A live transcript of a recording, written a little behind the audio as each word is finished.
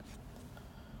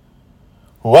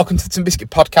Welcome to the Tin Biscuit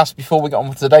Podcast. Before we get on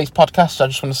with today's podcast, I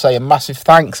just want to say a massive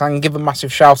thanks and give a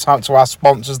massive shout out to our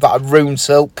sponsors that are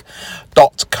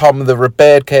runesilk.com, the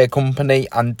Rebird Care Company,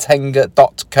 and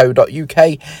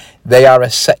tenga.co.uk. They are a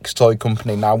sex toy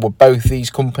company. Now, with both these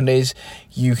companies,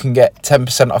 you can get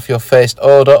 10% off your first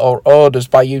order or orders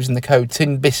by using the code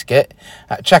TINBISCUIT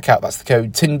at checkout. That's the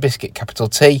code TINBISCUIT, capital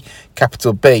T,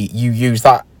 capital B. You use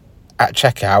that at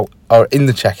checkout or in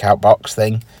the checkout box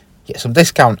thing. Get some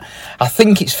discount. I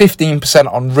think it's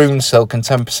 15% on RuneSilk and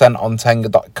 10% on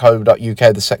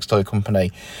tenga.co.uk, the sex toy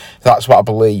company. That's what I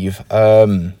believe.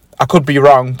 I could be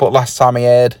wrong, but last time I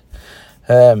heard,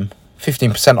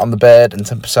 15% on the beard and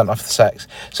 10% off the sex.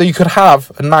 So you could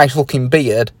have a nice looking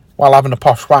beard while having a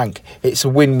posh wank. It's a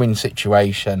win-win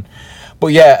situation. But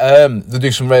yeah, they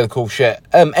do some really cool shit.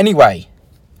 Anyway,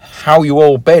 how you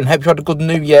all been? Hope you had a good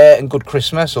New Year and good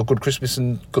Christmas, or good Christmas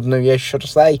and good New Year, should I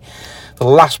say. The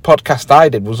last podcast I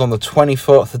did was on the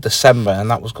 24th of December,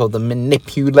 and that was called The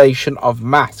Manipulation of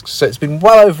Masks. So it's been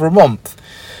well over a month,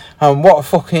 and what a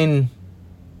fucking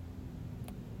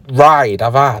ride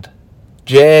I've had.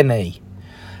 Journey.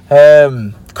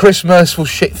 Christmas was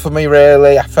shit for me,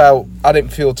 really. I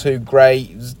didn't feel too great.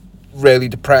 I was really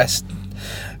depressed,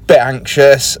 bit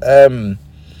anxious.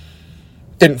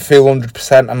 Didn't feel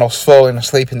 100%, and I was falling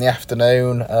asleep in the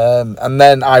afternoon. And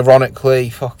then, ironically,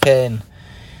 is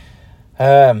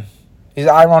it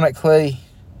ironically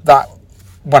that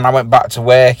when I went back to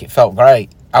work, it felt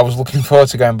great. I was looking forward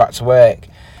to going back to work.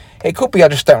 It could be I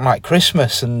just don't like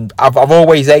Christmas, and I've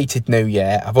always hated New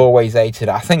Year. I've always hated it.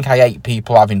 I think I hate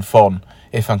people having fun,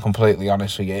 if I'm completely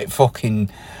honest with you. It fucking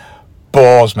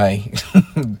bores me.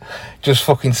 Just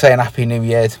fucking saying Happy New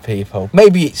Year to people.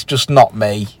 Maybe it's just not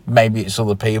me. Maybe it's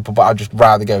other people, but I'd just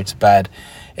rather go to bed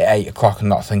at 8 o'clock and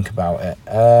not think about it.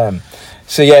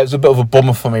 So yeah, it was a bit of a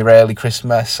bummer for me, really,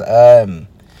 Christmas. And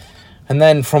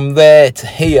then from there to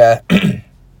here,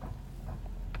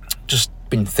 just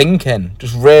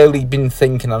really been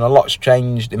thinking, and a lot's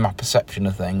changed in my perception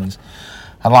of things.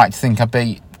 I'd like to think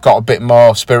got a bit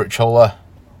more spiritualer,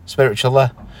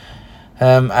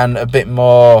 and a bit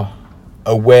more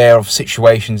aware of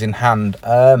situations in hand.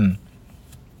 But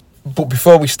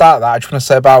before we start that, I just want to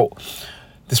say about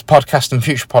this podcast and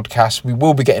future podcasts, I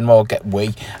will be getting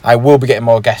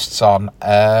more guests on,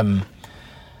 and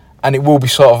it will be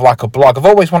sort of like a blog. I've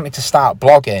always wanted to start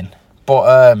blogging,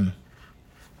 but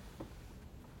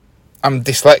I'm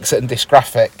dyslexic and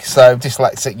dysgraphic. So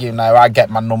dyslexic, I get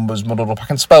my numbers muddled up. I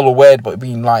can spell a word, but it'd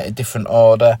be in like a different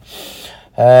order.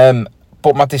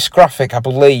 But my dysgraphic, I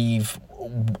believe,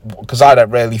 because I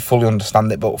don't really fully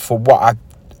understand it, but for what I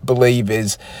believe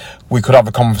is we could have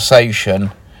a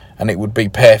conversation and it would be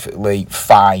perfectly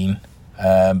fine,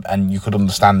 and you could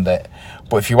understand it.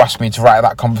 But if you ask me to write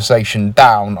that conversation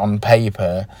down on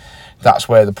paper, that's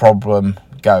where the problem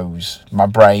goes. My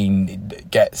brain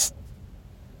gets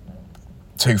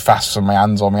too fast for my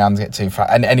hands, or my hands get too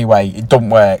fast. And anyway, it doesn't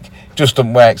work. Just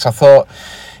doesn't work. So I thought,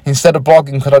 instead of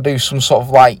blogging, could I do some sort of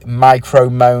like micro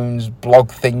moans, blog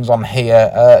things on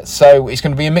here? So it's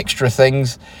going to be a mixture of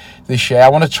things this year. I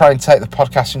want to try and take the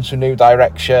podcast into a new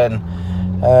direction.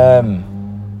 I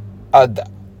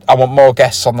want more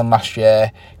guests on than last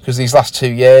year, because these last 2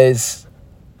 years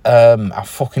have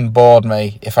fucking bored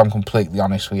me, if I'm completely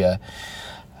honest with you.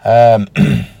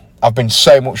 I've been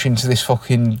so much into this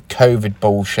fucking COVID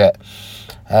bullshit.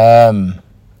 And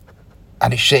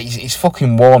it's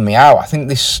fucking worn me out. I think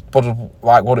this was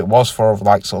like what it was for,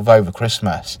 like, sort of over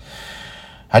Christmas.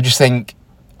 I just think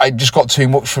it just got too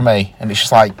much for me, and it's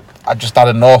just like I just had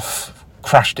enough.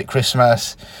 Crashed at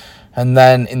Christmas, and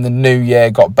then in the new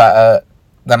year got better.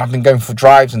 Then I've been going for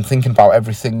drives and thinking about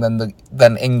everything.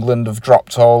 Then England have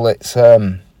dropped all its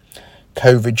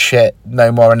COVID shit.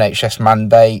 No more NHS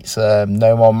mandates.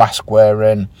 No more mask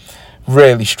wearing.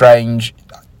 Really strange.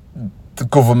 The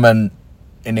government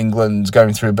in England's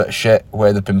going through a bit of shit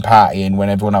where they've been partying when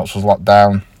everyone else was locked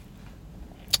down.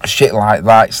 Shit like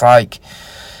that. It's like,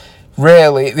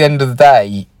 really, at the end of the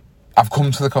day, I've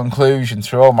come to the conclusion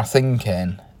through all my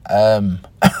thinking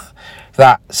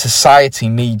that society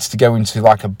needs to go into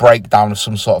like a breakdown of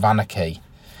some sort of anarchy.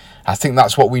 I think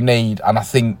that's what we need, and I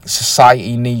think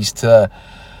society needs to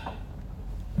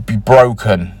be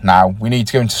broken now. We need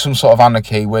to go into some sort of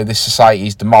anarchy where this society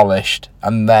is demolished,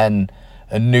 and then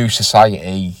a new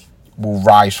society will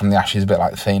rise from the ashes, a bit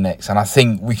like the phoenix. And I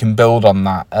think we can build on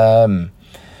that,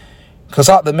 because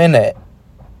at the minute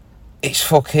it's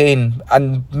fucking,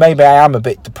 and maybe I am a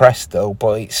bit depressed though,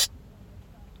 but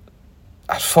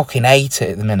I fucking hate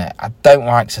it at the minute. I don't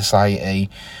like society.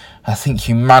 I think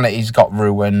humanity's got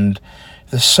ruined.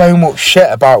 There's so much shit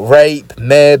about rape,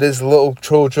 murders, little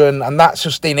children, and that's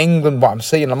just in England what I'm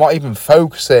seeing. I'm not even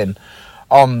focusing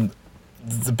on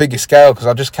the bigger scale because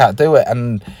I just can't do it.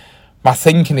 And my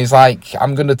thinking is like,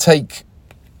 I'm going to take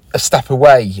a step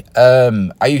away.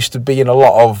 I used to be in a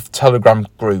lot of Telegram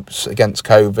groups against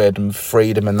COVID and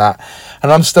freedom and that,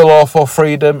 and I'm still all for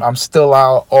freedom. I'm still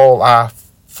all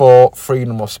for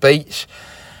freedom of speech.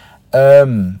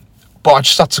 But I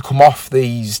just had to come off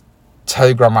these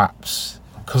Telegram apps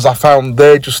because I found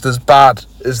they're just as bad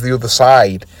as the other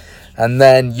side. And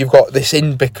then you've got this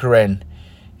bickering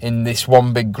in this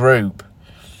one big group,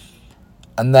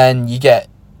 and then you get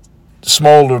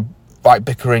smaller like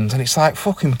bickerings, and it's like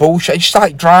fucking bullshit. It's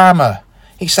like drama.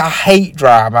 I hate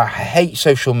drama. I hate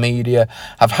social media.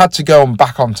 I've had to go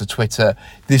back onto Twitter.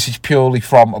 This is purely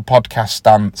from a podcast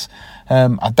stance.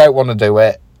 I don't want to do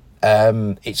it.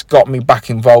 It's got me back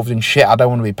involved in shit I don't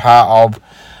want to be part of.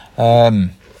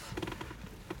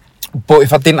 But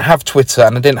if I didn't have Twitter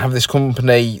and I didn't have this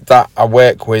company that I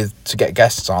work with to get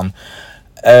guests on,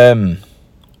 I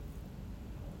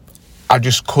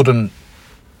just couldn't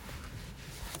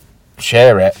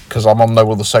share it because I'm on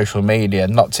no other social media,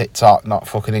 not TikTok, not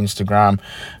fucking Instagram,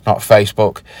 not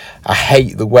Facebook. I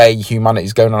hate the way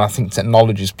humanity's going on. I think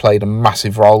technology's played a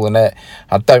massive role in it.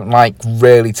 I don't like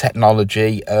really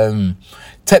technology.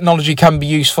 Technology can be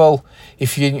useful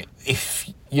if you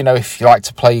like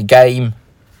to play a game.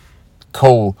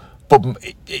 Cool, but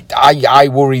I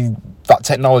worry that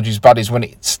technology's bad is when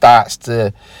it starts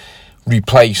to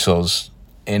replace us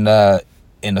in a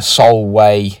soul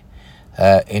way,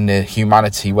 in a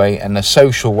humanity way, and a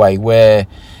social way, where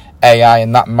AI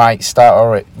and that might start,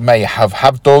 or it may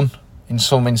have done in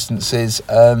some instances,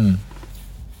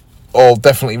 or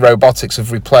definitely robotics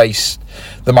have replaced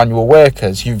the manual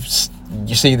workers. You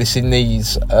see this in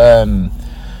these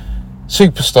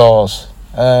superstores.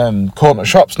 Corner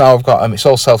shops now have got them. It's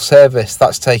all self-service.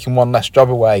 That's taking one less job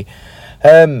away.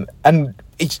 And I'm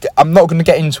not going to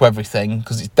get into everything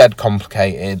because it's dead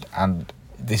complicated, and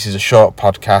this is a short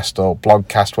podcast or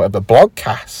blogcast, whatever.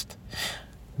 Blogcast.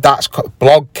 That's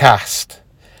blogcast.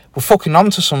 We're fucking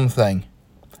onto something.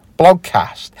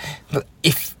 Blogcast.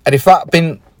 If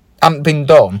that hadn't been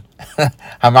done,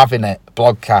 I'm having it.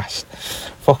 Blogcast.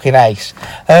 Fucking ace.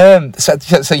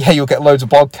 So yeah, you'll get loads of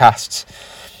blogcasts.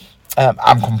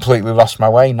 I'm completely lost my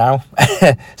way now.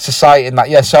 Society and that,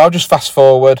 yeah. So I'll just fast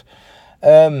forward.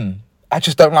 I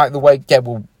just don't like the way. Yeah,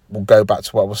 we'll go back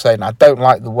to what I was saying. I don't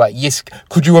like the way. Yes,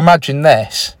 could you imagine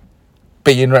this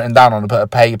being written down on a bit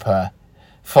of paper?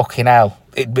 Fucking hell,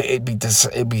 it'd be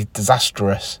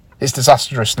disastrous. It's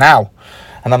disastrous now,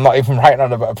 and I'm not even writing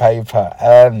on a bit of paper.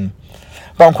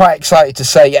 But I'm quite excited to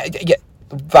say, yeah,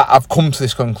 that I've come to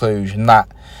this conclusion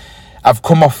that I've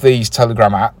come off these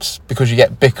Telegram apps because you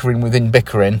get bickering within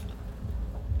bickering,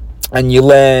 and you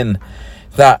learn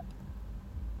that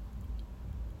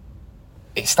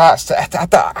it starts to...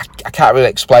 I can't really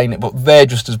explain it, but they're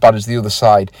just as bad as the other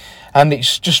side. And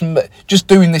it's just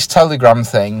doing this Telegram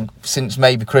thing since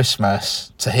maybe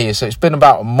Christmas to here, so it's been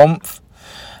about a month.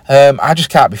 I just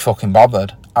can't be fucking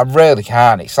bothered. I really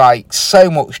can't. It's like so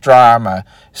much drama,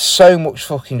 so much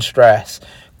fucking stress,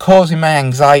 causing my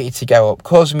anxiety to go up,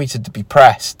 causing me to be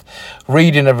depressed,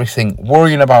 reading everything,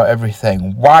 worrying about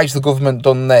everything. Why's the government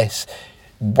done this?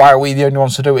 Why are we the only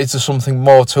ones to do it? Is there something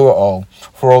more to it all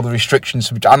for all the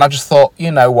restrictions? And I just thought,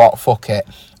 you know what, fuck it.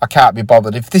 I can't be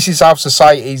bothered. If this is how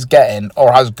society's getting,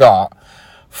 or has got,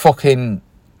 fucking,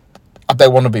 I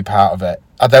don't want to be part of it.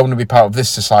 I don't want to be part of this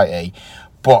society.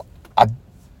 But I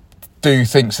do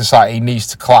think society needs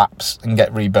to collapse and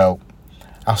get rebuilt.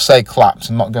 I'll say collapse.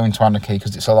 I'm not going to anarchy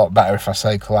because it's a lot better if I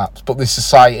say collapse. But this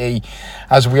society,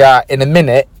 as we are at the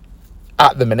minute,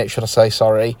 should I say,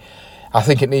 sorry, I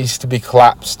think it needs to be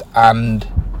collapsed and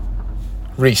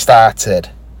restarted.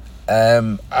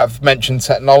 I've mentioned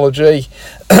technology.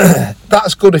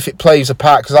 That's good if it plays a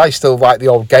part, because I still like the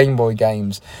old Game Boy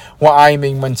games. What I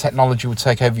mean when technology would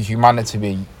take over humanity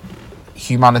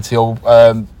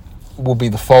will be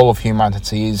the fall of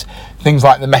humanity, is things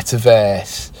like the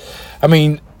metaverse. I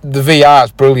mean, the VR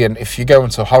is brilliant. If you go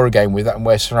into a horror game with that and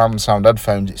wear surround sound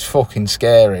headphones, it's fucking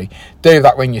scary. Do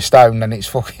that when you're stoned and it's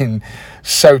fucking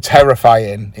so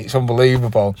terrifying. It's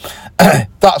unbelievable.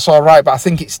 That's all right, but I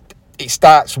think it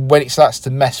starts when it starts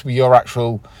to mess with your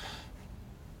actual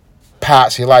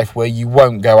parts of your life, where you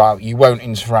won't go out, you won't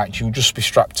interact, you'll just be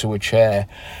strapped to a chair.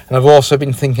 And I've also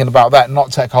been thinking about that.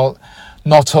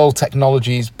 Not all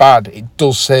technology is bad. It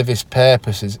does serve its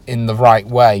purposes in the right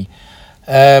way.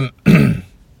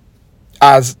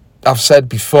 As I've said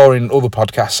before in other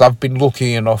podcasts, I've been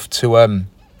lucky enough to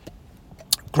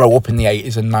grow up in the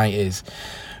 80s and 90s,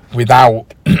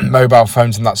 without mobile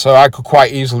phones and that, so I could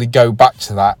quite easily go back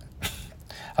to that.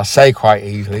 I say quite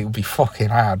easily, it would be fucking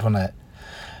hard, wouldn't it?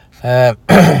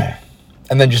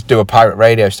 And then just do a pirate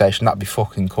radio station. That'd be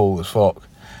fucking cool as fuck.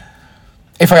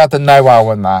 If I had the know-how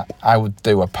on that, I would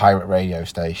do a pirate radio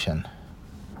station.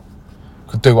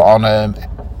 Could do it on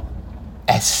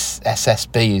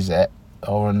SSB, is it?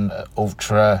 Or an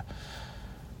ultra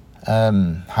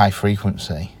high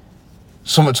frequency.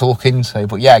 Something to look into.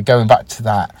 But yeah, going back to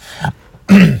that.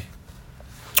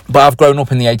 But I've grown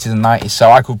up in the 80s and 90s,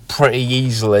 so I could pretty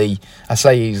easily, I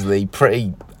say easily,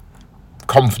 pretty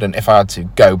confident if I had to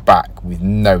go back with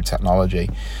no technology.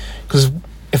 Because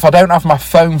if I don't have my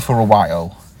phone for a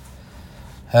while,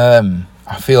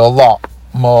 I feel a lot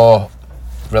more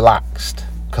relaxed,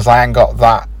 because I ain't got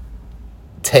that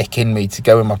tick in me to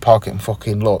go in my pocket and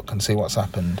fucking look and see what's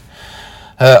happened.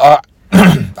 I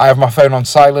have my phone on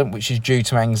silent, which is due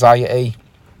to anxiety,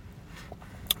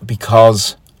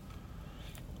 because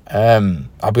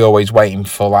I'll be always waiting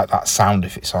for like that sound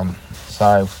if it's on,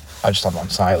 so I just have it on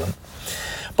silent.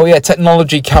 But yeah,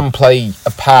 technology can play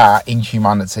a part in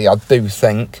humanity, I do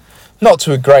think, not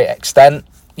to a great extent,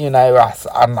 you know.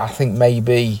 I think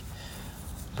maybe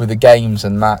with the games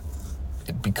and that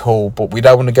it'd be cool, but we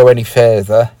don't want to go any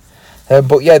further.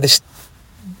 But yeah, this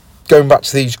going back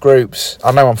to these groups,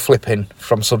 I know I'm flipping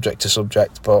from subject to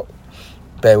subject, but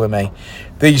bear with me.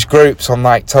 These groups on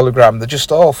like Telegram, they're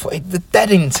just awful. They're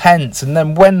dead intense, and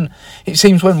then when it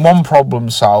seems when one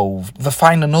problem's solved, they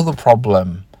find another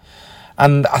problem.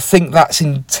 And I think that's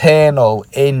internal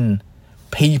in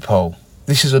people.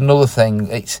 This is another thing.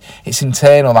 It's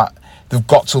internal, that they've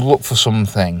got to look for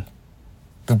something.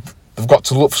 They've got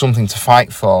to look for something to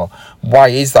fight for. Why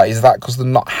is that? Is that because they're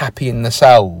not happy in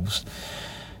themselves?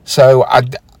 So I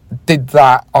did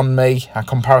that on me. I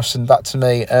comparisoned that to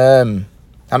me. And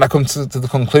I come to the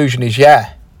conclusion is,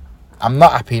 yeah, I'm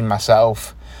not happy in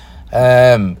myself.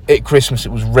 At Christmas,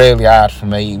 it was really hard for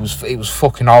me. It was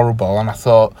fucking horrible. And I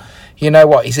thought, you know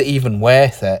what, is it even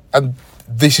worth it? And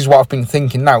this is what I've been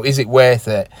thinking now. Is it worth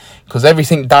it? Because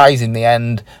everything dies in the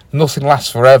end. Nothing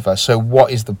lasts forever. So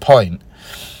what is the point?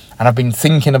 And I've been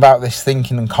thinking about this,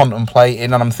 thinking and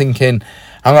contemplating. And I'm thinking,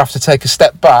 I'm going to have to take a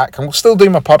step back. I'm still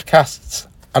doing my podcasts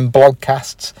and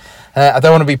blogcasts. I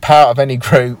don't want to be part of any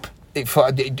group.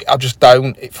 I just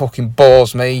don't. It fucking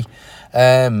bores me.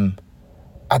 I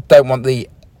don't want the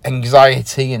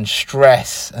anxiety and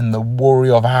stress and the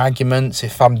worry of arguments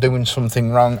if I'm doing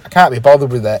something wrong. I can't be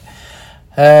bothered with it.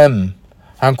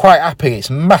 I'm quite happy. It's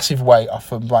a massive weight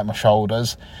off of like my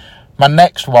shoulders. My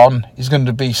next one is going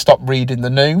to be stop reading the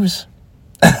news.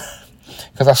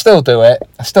 Because I still do it.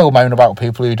 I still moan about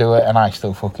people who do it, and I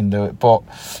still fucking do it. But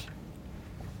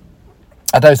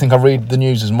I don't think I read the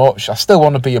news as much. I still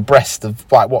want to be abreast of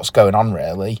like what's going on,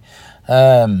 really.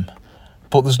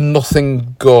 But there's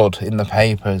nothing good in the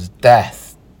papers.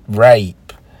 Death,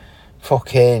 rape,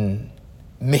 fucking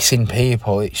missing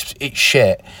people. It's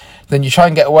shit. Then you try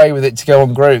and get away with it to go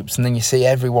on groups, and then you see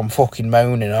everyone fucking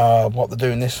moaning, oh, what they're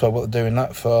doing this for, what they're doing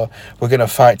that for, we're going to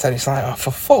fight. And it's like, oh,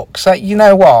 for fuck's sake, you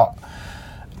know what?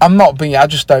 I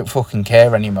just don't fucking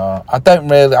care anymore.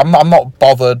 I'm not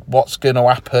bothered what's going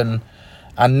to happen.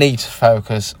 I need to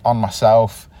focus on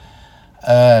myself.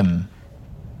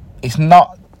 It's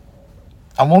not,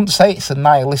 I won't say it's a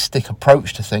nihilistic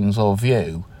approach to things or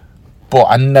view, but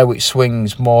I know it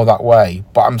swings more that way.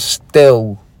 But I'm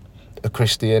still a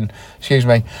Christian,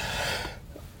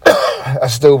 I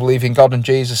still believe in God and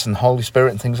Jesus and Holy Spirit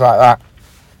and things like that.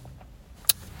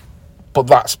 But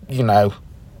that's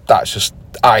just,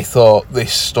 I thought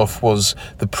this stuff was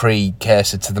the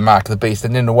precursor to the mark of the beast,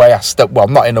 and in a way I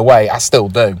still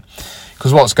do,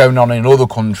 because what's going on in other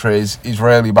countries is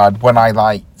really bad. When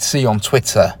I see on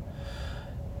Twitter,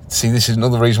 this is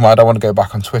another reason why I don't want to go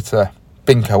back on Twitter,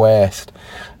 been coerced.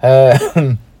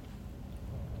 I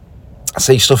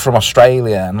see stuff from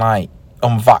Australia and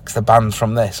unvax the banned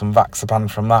from this, unvax the banned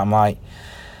from that. I'm like,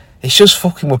 it's just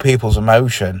fucking with people's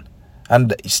emotion,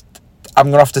 and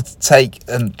I'm going to have to take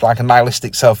a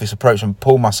nihilistic selfish approach and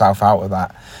pull myself out of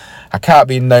that. I can't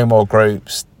be in no more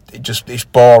groups. It's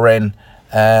boring.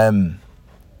 There's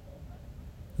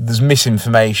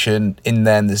misinformation in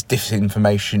them. There's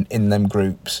disinformation in them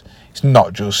groups. It's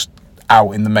not just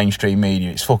out in the mainstream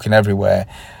media. It's fucking everywhere.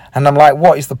 And I'm like,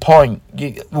 what is the point?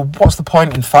 What's the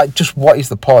point in fact? Just what is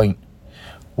the point?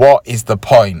 What is the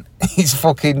point? It's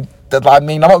fucking, I'm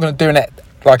not going to do it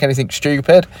like anything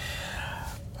stupid.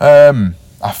 I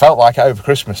felt like it over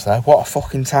Christmas though. What a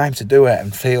fucking time to do it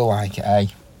and feel like it, eh?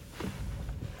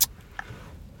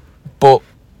 But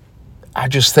I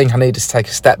just think I need to take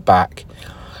a step back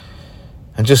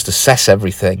and just assess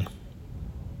everything.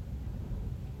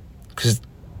 because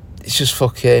it's just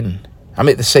fucking... I'm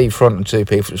at the seafront and two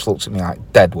people just looked at me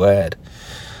like dead weird.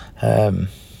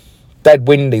 Dead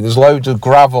windy. There's loads of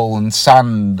gravel and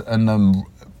sand and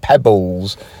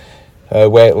pebbles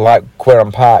where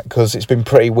I'm parked, because it's been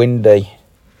pretty windy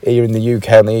here in the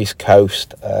UK on the east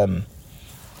coast, and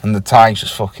the tide's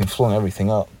just fucking flung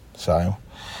everything up. So,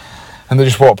 and they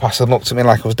just walked past and looked at me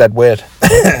like I was dead weird.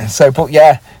 So, but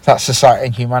yeah, that's society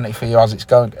and humanity for you as it's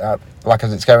going.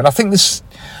 As it's going. I think this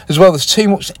as well. There's too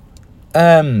much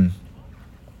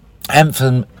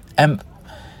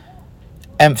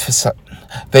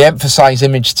they emphasise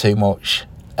image too much,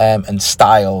 and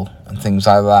style and things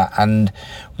like that. And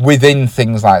within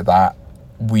things like that,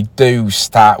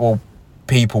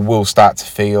 people will start to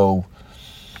feel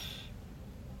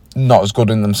not as good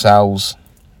in themselves.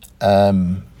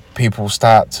 People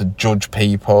start to judge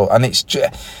people, and it's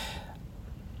just,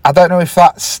 I don't know if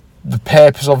that's the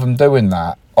purpose of them doing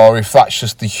that, or if that's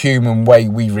just the human way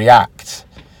we react.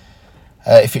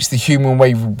 If it's the human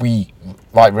way we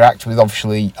react with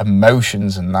obviously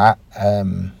emotions and that,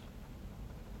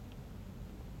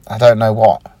 I don't know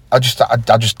what. I just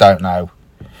don't know.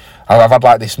 I've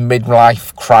had this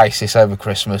midlife crisis over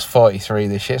Christmas. 43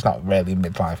 this year. It's not really a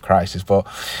midlife crisis, but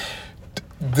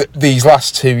these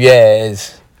last 2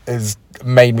 years has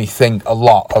made me think a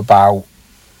lot about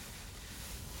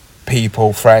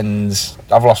people, friends.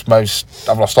 I've lost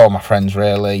all my friends,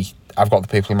 really. I've got the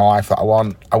people in my life that I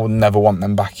want. I would never want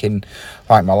them back in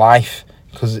my life,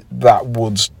 because that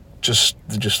would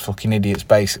they're just fucking idiots,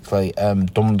 basically,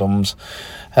 dum-dums.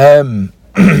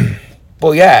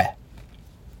 But yeah,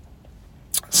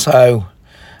 so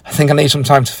I think I need some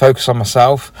time to focus on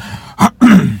myself.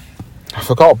 I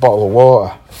forgot a bottle of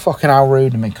water. Fucking how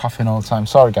rude of me, coughing all the time.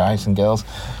 Sorry, guys and girls.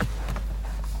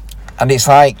 And it's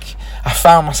like, I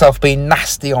found myself being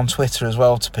nasty on Twitter as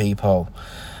well to people.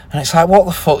 And it's like, what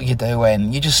the fuck are you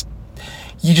doing? You just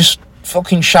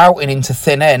fucking shouting into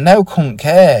thin air. No cunt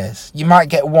cares. You might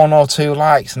get 1 or 2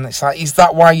 likes, and it's like, is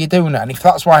that why you're doing it? And if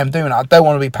that's why I'm doing it, I don't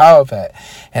want to be part of it.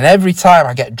 And every time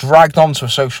I get dragged onto a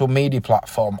social media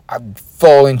platform, I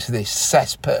fall into this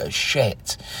cesspit of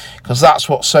shit, because that's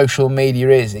what social media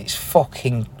is. It's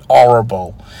fucking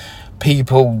horrible.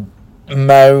 People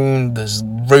moan, there's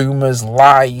rumours,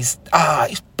 lies.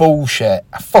 It's bullshit.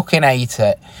 I fucking hate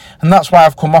it. And that's why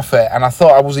I've come off it. And I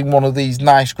thought I was in one of these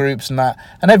nice groups and that.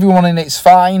 And everyone in it's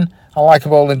fine. I like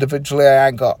them all individually. I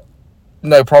ain't got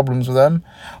no problems with them.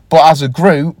 But as a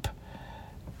group,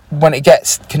 when it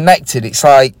gets connected, it's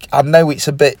like, I know it's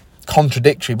a bit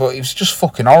contradictory, but it was just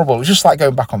fucking horrible. It was just like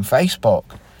going back on Facebook,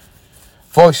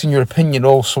 voicing your opinion,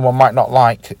 or someone might not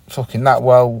like fucking that.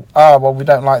 Well, we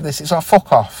don't like this. It's like,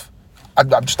 fuck off.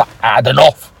 I'm just had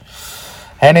enough.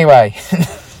 Anyway,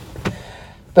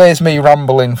 there's me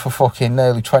rambling for fucking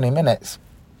nearly 20 minutes.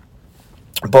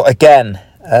 But again,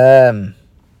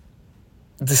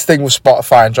 this thing with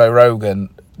Spotify and Joe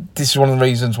Rogan, this is one of the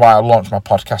reasons why I launched my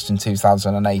podcast in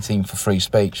 2018 for free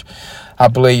speech. I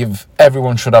believe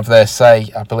everyone should have their say.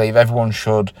 I believe everyone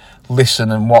should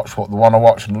listen and watch what they want to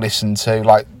watch and listen to,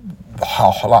 like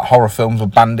horror films were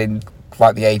banned in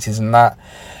like the 80s and that.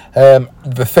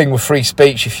 The thing with free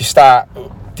speech, if you start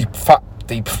if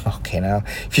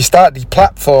you start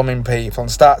deplatforming people and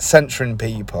start censoring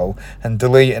people and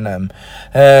deleting them,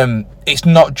 it's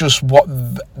not just what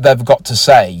they've got to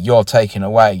say you're taking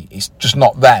away. It's just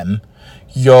not them.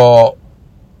 You're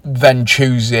then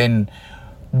choosing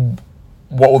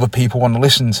what other people want to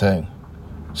listen to.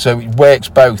 So it works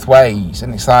both ways,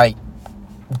 and it's like,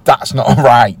 that's not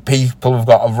right. People have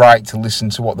got a right to listen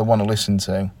to what they want to listen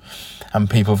to, and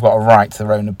people have got a right to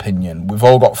their own opinion. We've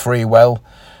all got free will.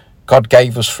 God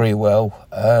gave us free will,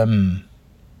 and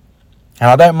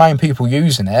I don't mind people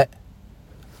using it.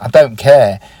 I don't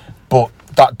care, but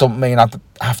that don't mean I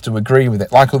have to agree with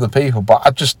it like other people. But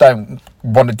I just don't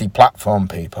want to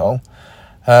deplatform people.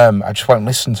 I just won't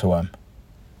listen to them,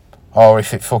 or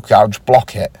if it I'll just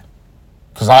block it,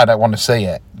 because I don't want to see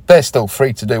it. They're still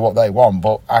free to do what they want,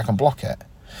 but I can block it.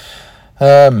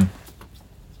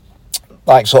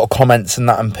 Like sort of comments and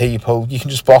that, and people, you can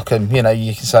just block them. You know,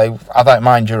 you can say, I don't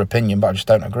mind your opinion, but I just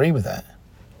don't agree with it.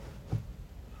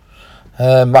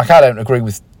 Like, I don't agree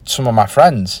with some of my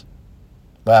friends.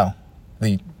 Well,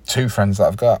 the 2 friends that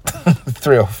I've got,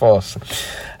 3 or 4.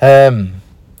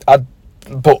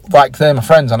 But like, they're my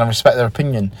friends and I respect their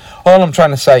opinion. All I'm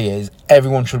trying to say is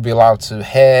everyone should be allowed to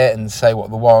hear and say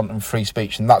what they want, and free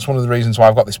speech. And that's one of the reasons why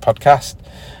I've got this podcast.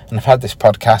 And I've had this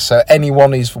podcast, so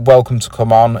anyone is welcome to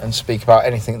come on and speak about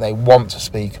anything they want to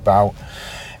speak about.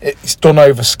 It's done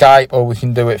over Skype, or we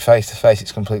can do it face to face.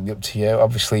 It's completely up to you.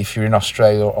 Obviously, if you're in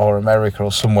Australia or America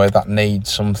or somewhere that needs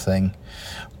something.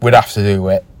 we'd have to do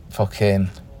it fucking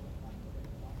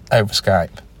over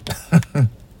Skype.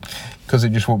 Because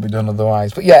it just won't be done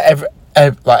otherwise. But yeah,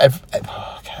 I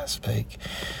can't speak.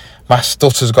 My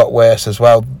stutter's got worse as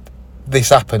well. This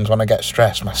happens when I get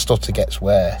stressed. My stutter gets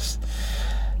worse.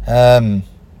 I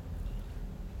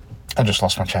just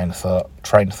lost my train of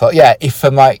thought. Yeah, if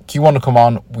you want to come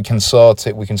on, we can sort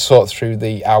it. We can sort through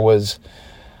the hours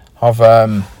of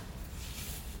the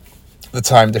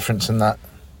time difference and that.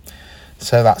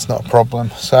 So that's not a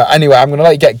problem. So anyway, I'm going to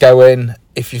let you get going.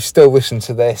 If you still listen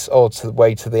to this all to the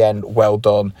way to the end, well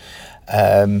done.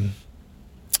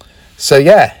 So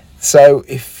yeah. So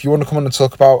if you want to come on and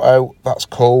talk about, that's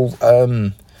cool.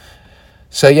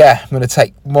 So yeah, I'm going to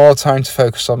take more time to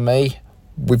focus on me.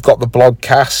 We've got the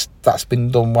blogcast. That's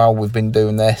been done while we've been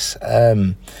doing this.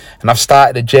 And I've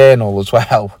started a journal as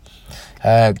well.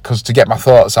 Because to get my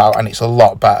thoughts out, and it's a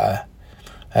lot better.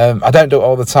 I don't do it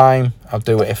all the time. I'll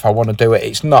do it if I want to do it.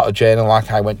 It's not a journal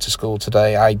like I went to school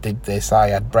today. I did this. I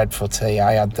had bread for tea.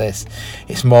 I had this.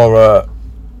 It's more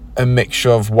a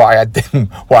mixture of what I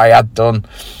had done,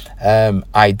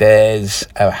 ideas,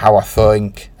 how I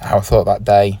thought that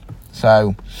day.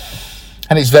 So,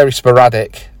 and it's very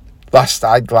sporadic. Last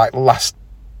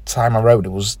time I wrote it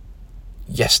was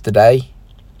yesterday.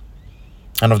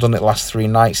 And I've done it the last 3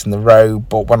 nights in the row,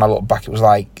 but when I look back, it was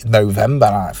like November,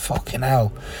 and I'm like, fucking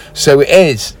hell. So it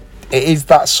is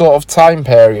that sort of time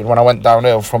period when I went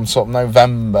downhill from sort of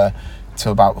November to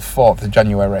about the 4th of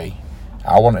January.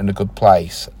 I wasn't in a good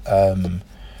place.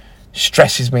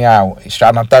 Stresses me out,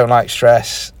 and I don't like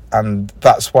stress, and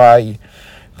that's why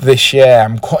this year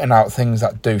I'm cutting out things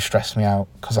that do stress me out,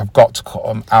 because I've got to cut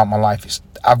them out of my life.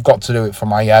 I've got to do it for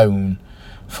my own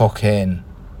fucking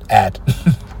head.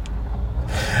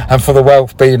 And for the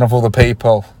well-being of other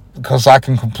people, because I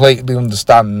can completely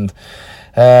understand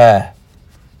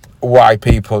why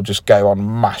people just go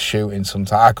on mass shooting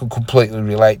sometimes. I can completely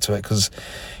relate to it, because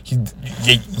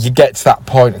you get to that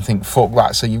point and think, fuck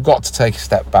that, so you've got to take a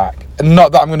step back. And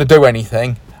not that I'm going to do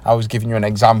anything, I was giving you an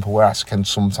example where I can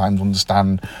sometimes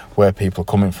understand where people are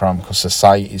coming from, because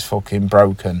society is fucking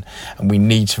broken and we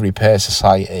need to repair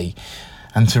society.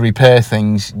 And to repair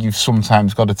things, you've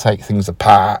sometimes got to take things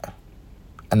apart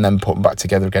and then put them back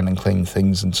together again and clean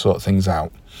things and sort things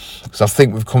out. Because I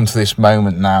think we've come to this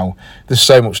moment now. There's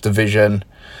so much division.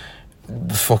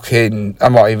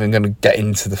 I'm not even going to get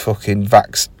into the fucking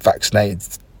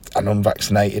vaccinated and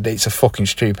unvaccinated. It's a fucking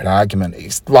stupid argument.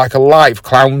 It's like a live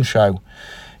clown show.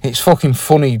 It's fucking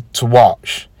funny to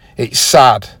watch. It's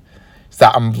sad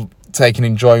that I'm taking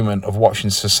enjoyment of watching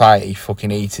society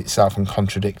fucking eat itself and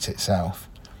contradict itself.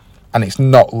 And it's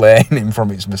not learning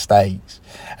from its mistakes.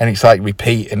 And it's like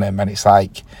repeating them. And it's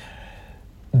like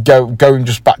going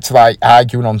just back to like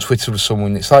arguing on Twitter with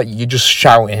someone. It's like you're just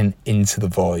shouting into the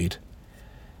void.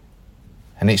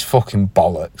 And it's fucking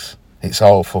bollocks. It's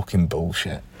all fucking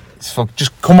bullshit.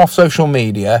 Just come off social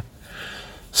media,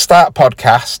 start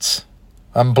podcasts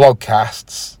and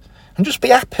blogcasts, and just be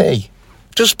happy.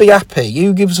 Just be happy.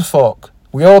 Who gives a fuck?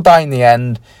 We all die in the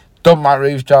end. Don't matter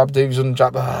who's jabbed, who's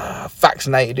unjabbed,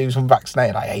 vaccinated, who's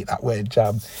unvaccinated. I hate that word,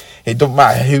 jab. It doesn't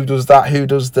matter who does that, who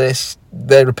does this.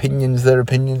 Their opinions.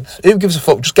 Who gives a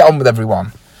fuck? Just get on with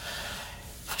everyone.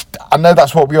 I know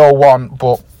that's what we all want,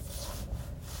 but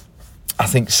I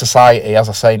think society, as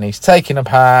I say, needs taking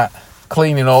apart,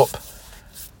 cleaning up,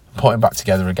 putting back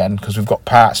together again, because we've got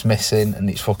parts missing and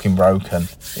it's fucking broken.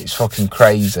 It's fucking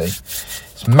crazy.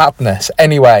 It's madness.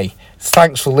 Anyway,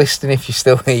 thanks for listening if you're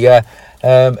still here.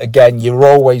 Again, you're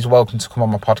always welcome to come on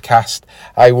my podcast.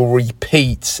 I will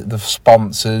repeat the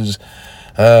sponsors,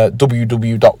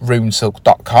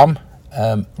 www.runesilk.com,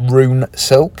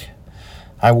 Runesilk.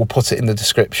 I will put it in the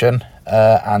description,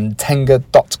 and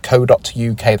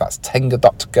tenga.co.uk. That's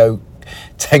tenga.co.uk.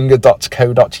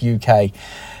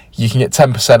 You can get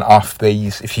 10% off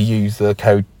these if you use the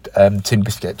code Tin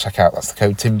Biscuit at checkout. That's the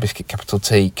code Tin Biscuit, capital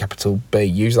T, capital B.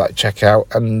 Use that at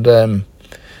checkout, and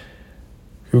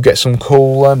you'll get some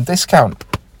cool discount.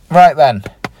 Right then.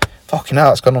 Fucking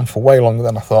hell, it's gone on for way longer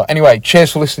than I thought. Anyway,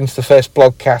 cheers for listening to the first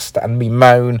blogcast and me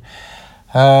moan.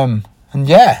 And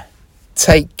yeah,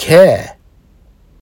 take care.